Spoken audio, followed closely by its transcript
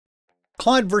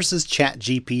Claude versus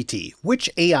ChatGPT. Which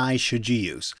AI should you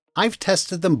use? I've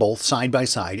tested them both side by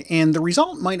side, and the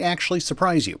result might actually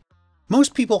surprise you.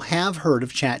 Most people have heard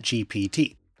of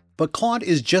ChatGPT, but Claude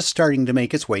is just starting to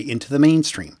make its way into the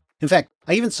mainstream. In fact,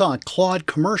 I even saw a Claude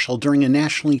commercial during a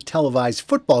nationally televised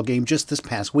football game just this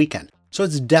past weekend, so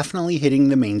it's definitely hitting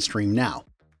the mainstream now.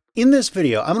 In this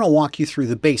video, I'm going to walk you through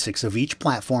the basics of each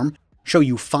platform, show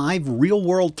you 5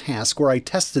 real-world tasks where I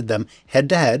tested them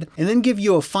head-to-head, and then give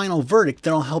you a final verdict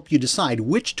that'll help you decide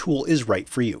which tool is right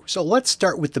for you. So let's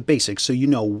start with the basics so you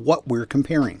know what we're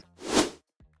comparing.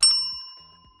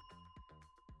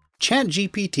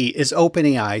 ChatGPT is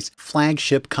OpenAI's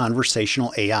flagship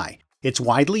conversational AI. It's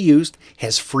widely used,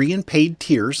 has free and paid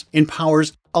tiers, and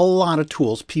powers a lot of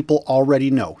tools people already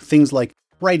know, things like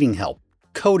writing help,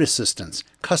 code assistance,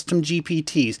 custom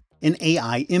GPTs, and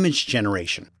AI image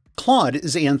generation. Claude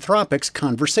is Anthropic's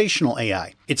conversational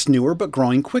AI. It's newer but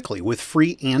growing quickly with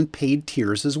free and paid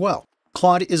tiers as well.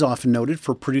 Claude is often noted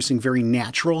for producing very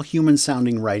natural,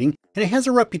 human-sounding writing, and it has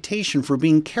a reputation for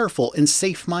being careful and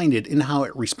safe-minded in how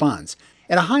it responds.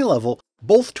 At a high level,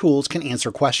 both tools can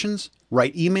answer questions,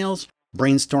 write emails,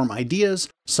 brainstorm ideas,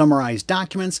 summarize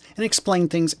documents, and explain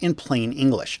things in plain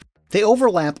English. They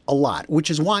overlap a lot, which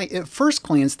is why at first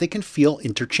glance they can feel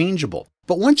interchangeable.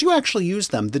 But once you actually use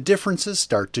them, the differences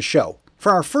start to show.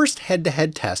 For our first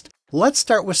head-to-head test, let's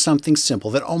start with something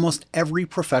simple that almost every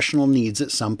professional needs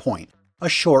at some point: a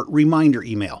short reminder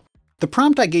email. The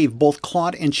prompt I gave both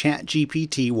Claude and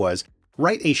ChatGPT was,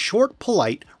 write a short,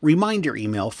 polite reminder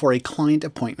email for a client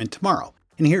appointment tomorrow.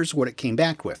 And here's what it came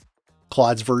back with.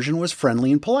 Claude's version was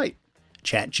friendly and polite.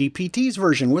 ChatGPT's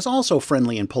version was also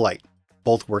friendly and polite.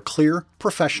 Both were clear,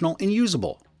 professional, and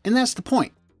usable. And that's the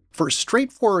point. For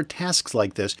straightforward tasks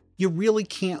like this, you really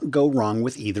can't go wrong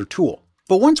with either tool.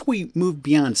 But once we move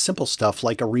beyond simple stuff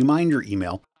like a reminder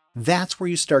email, that's where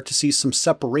you start to see some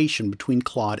separation between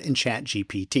Claude and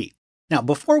ChatGPT. Now,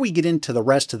 before we get into the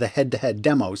rest of the head-to-head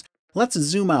demos, let's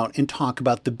zoom out and talk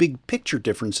about the big picture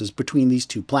differences between these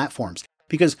two platforms.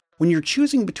 Because when you're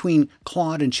choosing between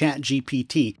Claude and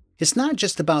ChatGPT, it's not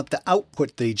just about the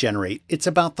output they generate, it's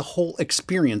about the whole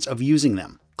experience of using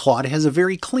them. Claude has a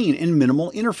very clean and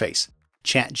minimal interface.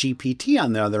 ChatGPT,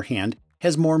 on the other hand,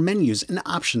 has more menus and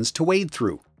options to wade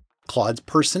through. Claude's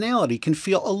personality can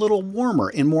feel a little warmer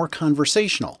and more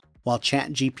conversational, while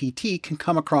ChatGPT can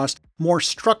come across more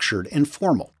structured and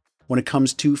formal. When it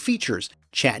comes to features,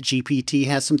 ChatGPT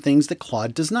has some things that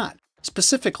Claude does not,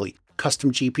 specifically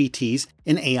custom GPTs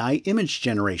and AI image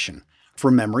generation. For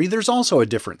memory, there's also a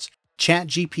difference.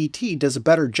 ChatGPT does a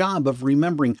better job of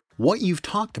remembering what you've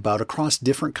talked about across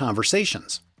different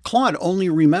conversations. Claude only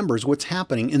remembers what's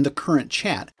happening in the current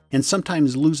chat and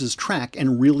sometimes loses track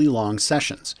in really long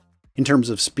sessions. In terms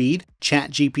of speed,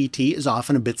 ChatGPT is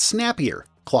often a bit snappier.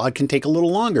 Claude can take a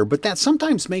little longer, but that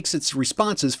sometimes makes its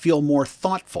responses feel more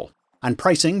thoughtful. On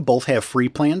pricing, both have free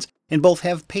plans and both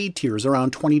have paid tiers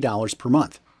around $20 per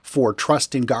month. For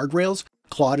trust and guardrails,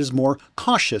 Claude is more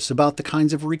cautious about the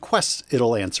kinds of requests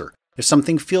it'll answer. If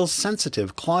something feels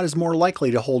sensitive, Claude is more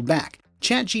likely to hold back.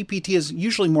 ChatGPT is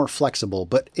usually more flexible,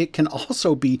 but it can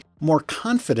also be more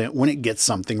confident when it gets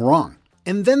something wrong.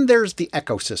 And then there's the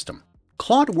ecosystem.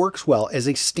 Claude works well as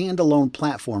a standalone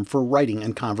platform for writing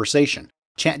and conversation.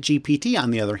 ChatGPT,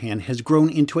 on the other hand, has grown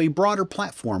into a broader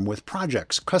platform with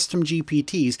projects, custom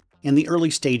GPTs, and the early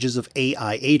stages of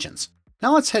AI agents.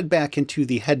 Now let's head back into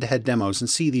the head-to-head demos and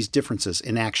see these differences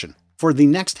in action. For the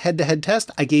next head-to-head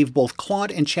test, I gave both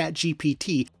Claude and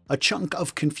ChatGPT a chunk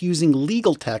of confusing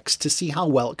legal text to see how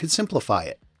well it could simplify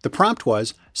it. The prompt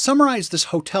was, summarize this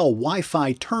hotel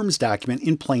Wi-Fi terms document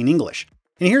in plain English.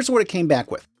 And here's what it came back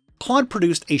with. Claude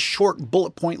produced a short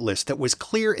bullet point list that was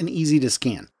clear and easy to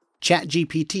scan.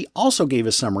 ChatGPT also gave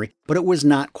a summary, but it was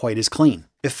not quite as clean.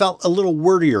 It felt a little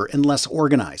wordier and less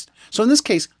organized. So in this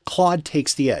case, Claude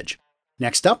takes the edge.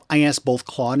 Next up, I asked both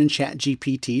Claude and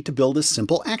ChatGPT to build a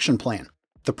simple action plan.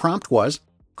 The prompt was,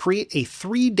 create a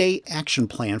 3-day action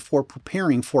plan for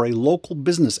preparing for a local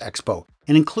business expo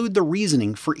and include the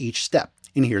reasoning for each step.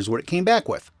 And here's what it came back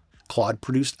with. Claude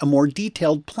produced a more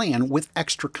detailed plan with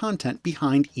extra content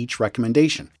behind each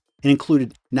recommendation. It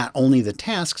included not only the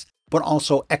tasks, but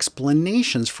also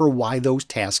explanations for why those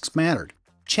tasks mattered.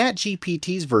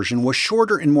 ChatGPT's version was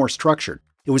shorter and more structured.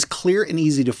 It was clear and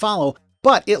easy to follow,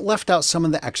 but it left out some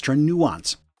of the extra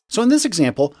nuance. So in this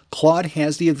example, Claude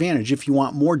has the advantage if you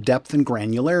want more depth and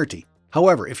granularity.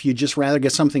 However, if you'd just rather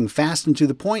get something fast and to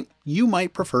the point, you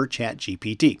might prefer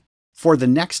ChatGPT. For the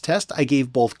next test, I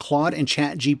gave both Claude and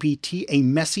ChatGPT a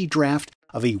messy draft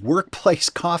of a workplace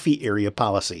coffee area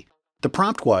policy. The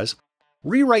prompt was,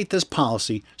 Rewrite this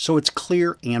policy so it's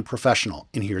clear and professional.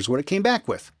 And here's what it came back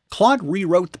with. Claude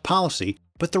rewrote the policy,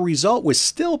 but the result was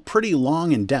still pretty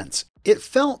long and dense. It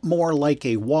felt more like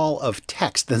a wall of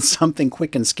text than something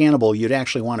quick and scannable you'd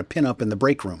actually want to pin up in the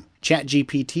break room.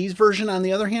 ChatGPT's version, on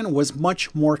the other hand, was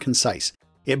much more concise.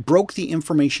 It broke the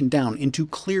information down into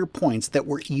clear points that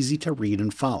were easy to read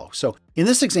and follow. So in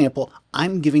this example,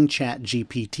 I'm giving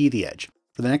ChatGPT the edge.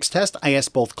 For the next test, I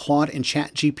asked both Claude and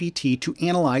ChatGPT to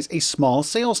analyze a small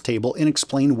sales table and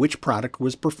explain which product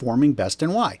was performing best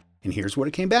and why. And here's what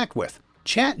it came back with.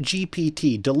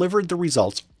 ChatGPT delivered the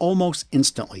results almost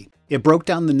instantly. It broke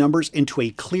down the numbers into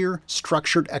a clear,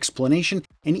 structured explanation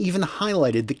and even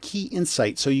highlighted the key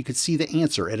insight so you could see the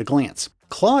answer at a glance.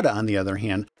 Claude, on the other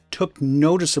hand, took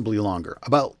noticeably longer,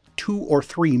 about 2 or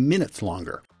 3 minutes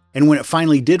longer. And when it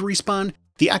finally did respond,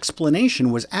 the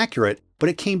explanation was accurate, but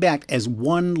it came back as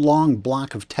one long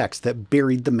block of text that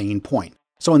buried the main point.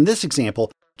 So in this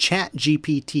example,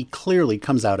 ChatGPT clearly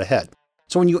comes out ahead.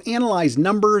 So when you analyze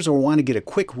numbers or want to get a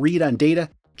quick read on data,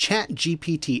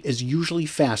 ChatGPT is usually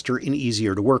faster and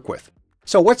easier to work with.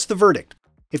 So what's the verdict?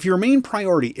 If your main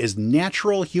priority is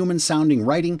natural human-sounding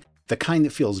writing, the kind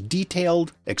that feels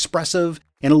detailed, expressive,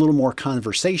 and a little more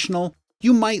conversational,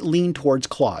 you might lean towards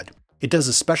Claude. It does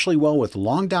especially well with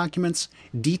long documents,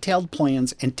 detailed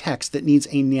plans, and text that needs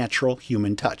a natural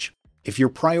human touch. If your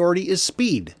priority is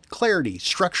speed, clarity,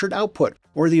 structured output,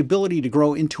 or the ability to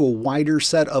grow into a wider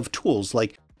set of tools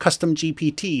like custom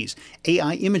GPTs,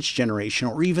 AI image generation,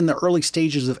 or even the early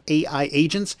stages of AI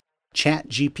agents,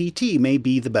 ChatGPT may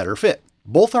be the better fit.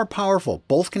 Both are powerful,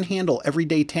 both can handle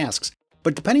everyday tasks,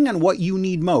 but depending on what you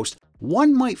need most,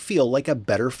 one might feel like a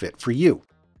better fit for you.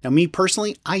 Now, me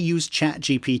personally, I use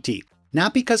ChatGPT.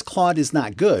 Not because Claude is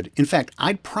not good. In fact,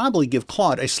 I'd probably give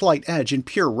Claude a slight edge in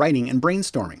pure writing and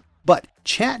brainstorming. But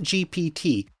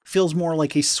ChatGPT feels more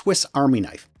like a Swiss Army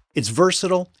knife. It's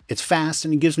versatile, it's fast,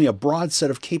 and it gives me a broad set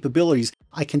of capabilities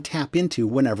I can tap into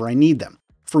whenever I need them.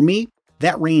 For me,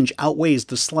 that range outweighs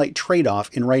the slight trade-off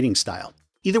in writing style.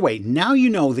 Either way, now you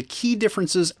know the key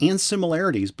differences and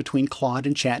similarities between Claude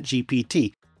and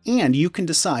ChatGPT, and you can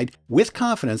decide with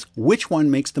confidence which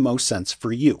one makes the most sense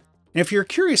for you. And if you're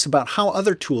curious about how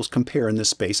other tools compare in this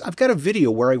space, I've got a video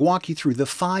where I walk you through the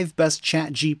 5 best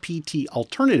ChatGPT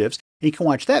alternatives, and you can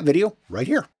watch that video right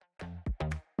here.